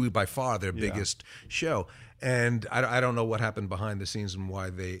were by far their biggest show, and I don't know what happened behind the scenes and why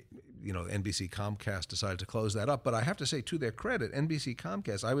they, NBC Comcast decided to close that up. But I have to say, to their credit, NBC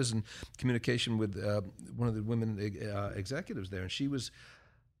Comcast, I was in communication with one of the women executives there, and she was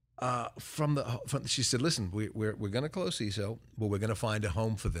she said, "Listen, we're going to close CISO, but we're going to find a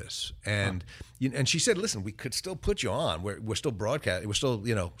home for this." And and she said, "Listen, we could still put you on. We're still broadcasting. We're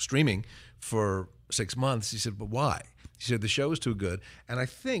still streaming for 6 months." She said, "But why?" She said, "The show is too good." And I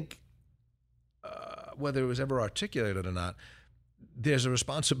think whether it was ever articulated or not, there's a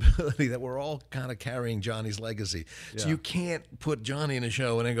responsibility that we're all kind of carrying Johnny's legacy. Yeah. So you can't put Johnny in a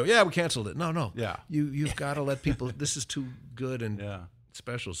show and then go, "Yeah, we canceled it." No. Yeah. You've got to let people. This is too good and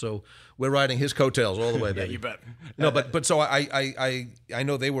special. So we're riding his coattails all the way, baby. Yeah, you bet. No, but so I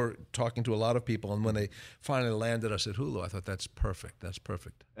know they were talking to a lot of people, and when they finally landed us at Hulu, I thought that's perfect. That's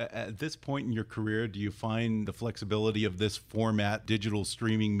perfect. At this point in your career, do you find the flexibility of this format, digital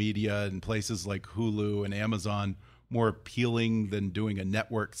streaming media, in places like Hulu and Amazon, more appealing than doing a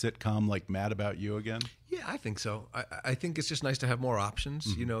network sitcom like Mad About You again? Yeah, I think so. I think it's just nice to have more options.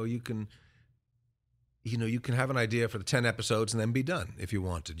 Mm-hmm. You can have an idea for the 10 episodes and then be done if you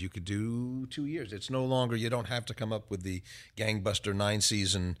wanted. You could do 2 years. It's no longer, you don't have to come up with the gangbuster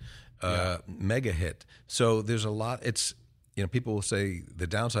 9-season mega hit. So there's a lot. It's, people will say the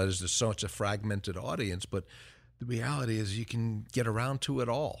downside is there's such a fragmented audience, but the reality is you can get around to it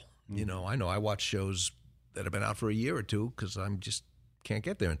all. Mm-hmm. I know I watch shows that have been out for a year or two because I'm just can't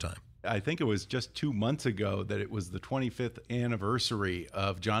get there in time. I think it was just 2 months ago that it was the 25th anniversary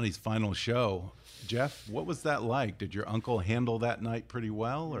of Johnny's final show. Jeff, what was that like? Did your uncle handle that night pretty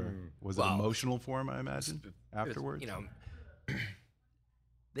well, or was it emotional for him, I imagine, afterwards?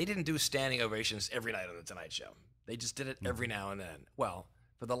 They didn't do standing ovations every night on The Tonight Show. They just did it every now and then. Well,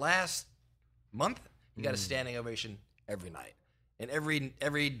 for the last month, you got a standing ovation every night. And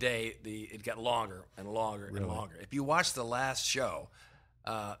every day, it got longer and longer and longer. If you watch the last show,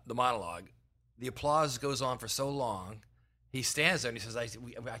 the monologue, the applause goes on for so long. He stands there and he says, I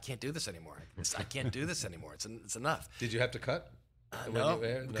can't do this anymore. I can't do this anymore. It's enough. Did you have to cut? No,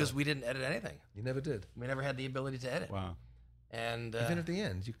 because we didn't edit anything. You never did? We never had the ability to edit. Wow. And even at the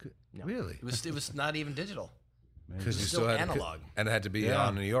end, you could? No. Really? It was not even digital. Because you still still had analog. And it had to be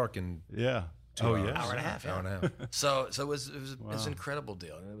on New York in 2 hours. Hour and a half. Hour and a half. So it was an incredible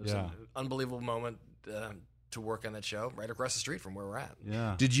deal. And it was an unbelievable moment to work on that show right across the street from where we're at.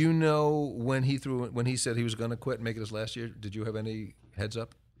 Yeah. Did you know when he said he was going to quit and make it his last year? Did you have any heads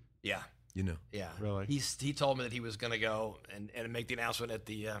up? Yeah. You knew? Yeah. Really? He told me that he was going to go and make the announcement at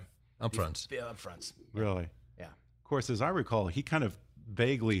the upfronts. Upfronts. Really? Yeah. Of course, as I recall, he kind of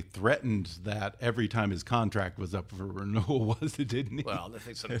vaguely threatened that every time his contract was up for renewal, didn't he? Well, I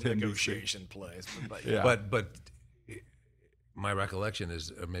think some negotiation plays, but But my recollection is,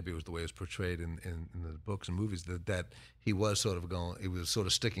 or maybe it was the way it was portrayed in the books and movies, that he was sort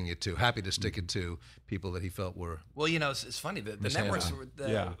of sticking it to, happy to stick it to people that he felt were. Well, it's funny that the networks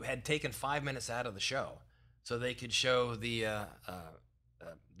had taken 5 minutes out of the show, so they could show the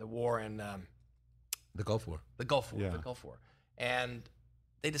war in the Gulf War. The Gulf War, and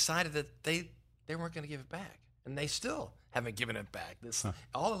they decided that they weren't going to give it back, and they still haven't given it back.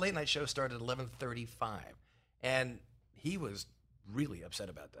 All the late night shows started at 11:35, and he was really upset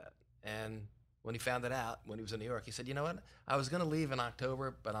about that. And when he found it out, when he was in New York, he said, "You know what? I was going to leave in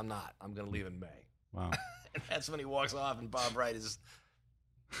October, but I'm not. I'm going to leave in May." Wow. And that's when he walks off, and Bob Wright is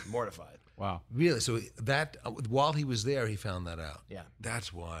mortified. Wow. Really? So that while he was there, he found that out. Yeah.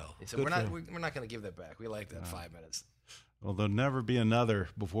 That's wild. He said, "We're not going to give that back. We like that 5 minutes." Well, there'll never be another.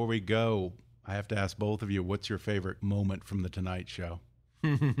 Before we go, I have to ask both of you, what's your favorite moment from The Tonight Show?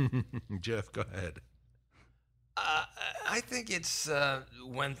 Jeff, go ahead. I think it's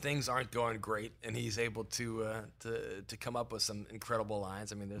when things aren't going great, and he's able to come up with some incredible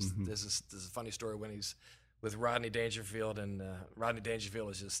lines. I mean, there's a funny story when he's with Rodney Dangerfield, and Rodney Dangerfield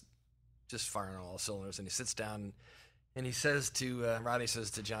is just firing on all cylinders, and he sits down and he says to Rodney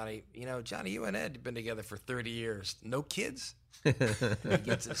says to Johnny, "Johnny, you and Ed have been together for 30 years. No kids?" And he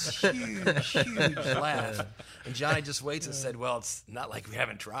gets this huge laugh, and Johnny just waits and said, "Well, it's not like we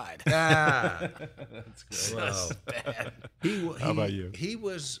haven't tried." That's great. Wow. Bad. How about you? He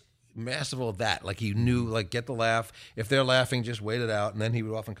was masterful at that. Like, he knew, like, get the laugh. If they're laughing, just wait it out, and then he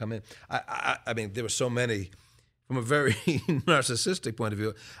would often come in. I mean, there were so many. From a very narcissistic point of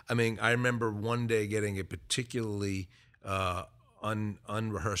view, I mean, I remember one day getting a particularly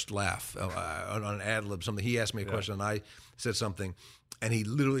unrehearsed laugh on an ad lib. Something he asked me a question, and I said something, and he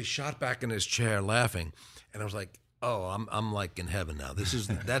literally shot back in his chair laughing, and I was like, "Oh, I'm like in heaven now.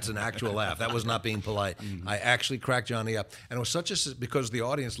 That's an actual laugh. That was not being polite." I actually cracked Johnny up, and it was because the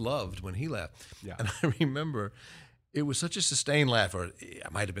audience loved when he laughed. Yeah. And I remember. It was such a sustained laugh, or it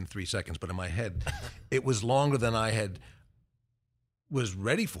might have been 3 seconds, but in my head, it was longer than I was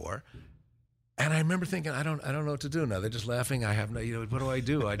ready for. And I remember thinking, I don't know what to do now. They're just laughing. I have no, what do I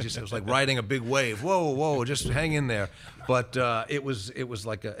do? It was like riding a big wave. Whoa, just hang in there. But it was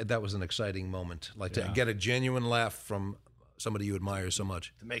like that was an exciting moment, like to get a genuine laugh from somebody you admire so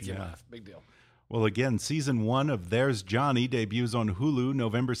much. To make you laugh, big deal. Well, again, season 1 of There's Johnny debuts on Hulu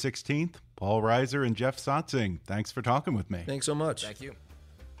November 16th. Paul Reiser and Jeff Sotzing, thanks for talking with me. Thanks so much. Thank you.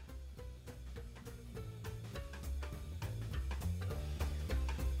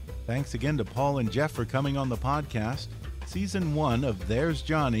 Thanks again to Paul and Jeff for coming on the podcast. Season 1 of There's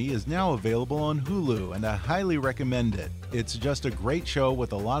Johnny is now available on Hulu, and I highly recommend it. It's just a great show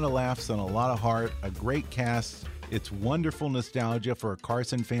with a lot of laughs and a lot of heart, a great cast. It's wonderful nostalgia for a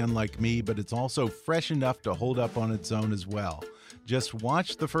Carson fan like me, but it's also fresh enough to hold up on its own as well. Just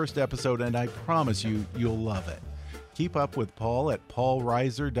watch the first episode, and I promise you'll love it. Keep up with Paul at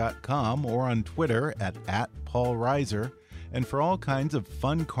paulreiser.com or on Twitter at @paulreiser. And for all kinds of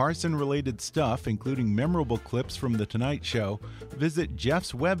fun Carson-related stuff, including memorable clips from The Tonight Show, visit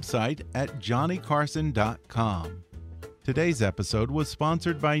Jeff's website at johnnycarson.com. Today's episode was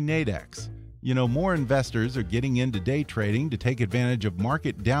sponsored by Nadex. More investors are getting into day trading to take advantage of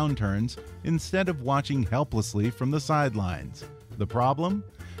market downturns instead of watching helplessly from the sidelines. The problem?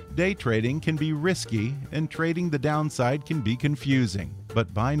 Day trading can be risky, and trading the downside can be confusing.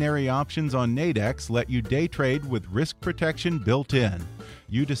 But binary options on Nadex let you day trade with risk protection built in.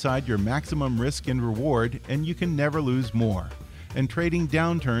 You decide your maximum risk and reward, and you can never lose more. And trading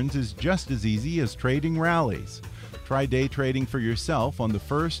downturns is just as easy as trading rallies. Try day trading for yourself on the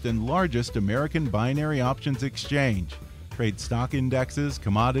first and largest American binary options exchange. Trade stock indexes,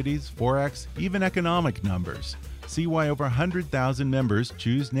 commodities, forex, even economic numbers. See why over 100,000 members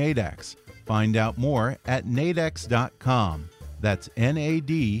choose Nadex. Find out more at nadex.com. That's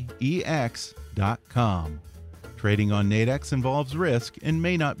NADEX.com. Trading on Nadex involves risk and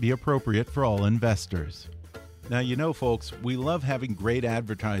may not be appropriate for all investors. Now, folks, we love having great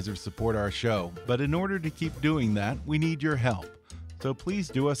advertisers support our show, but in order to keep doing that, we need your help. So please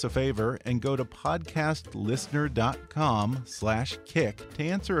do us a favor and go to podcastlistener.com/kick to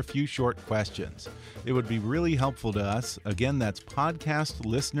answer a few short questions. It would be really helpful to us. Again, that's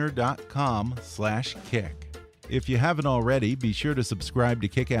podcastlistener.com/kick. If you haven't already, be sure to subscribe to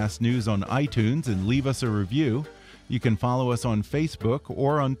Kick-Ass News on iTunes and leave us a review. You can follow us on Facebook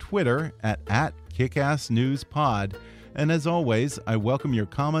or on Twitter at @KickassNewsPod. And as always, I welcome your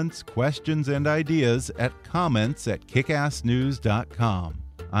comments, questions, and ideas at comments@kickassnews.com.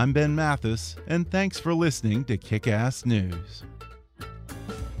 I'm Ben Mathis, and thanks for listening to Kick-Ass News.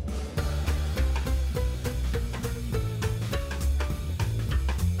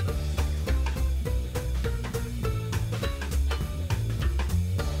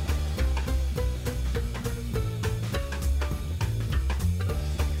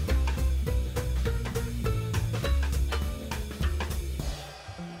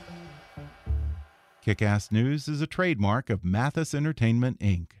 Kick-Ass News is a trademark of Mathis Entertainment,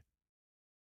 Inc.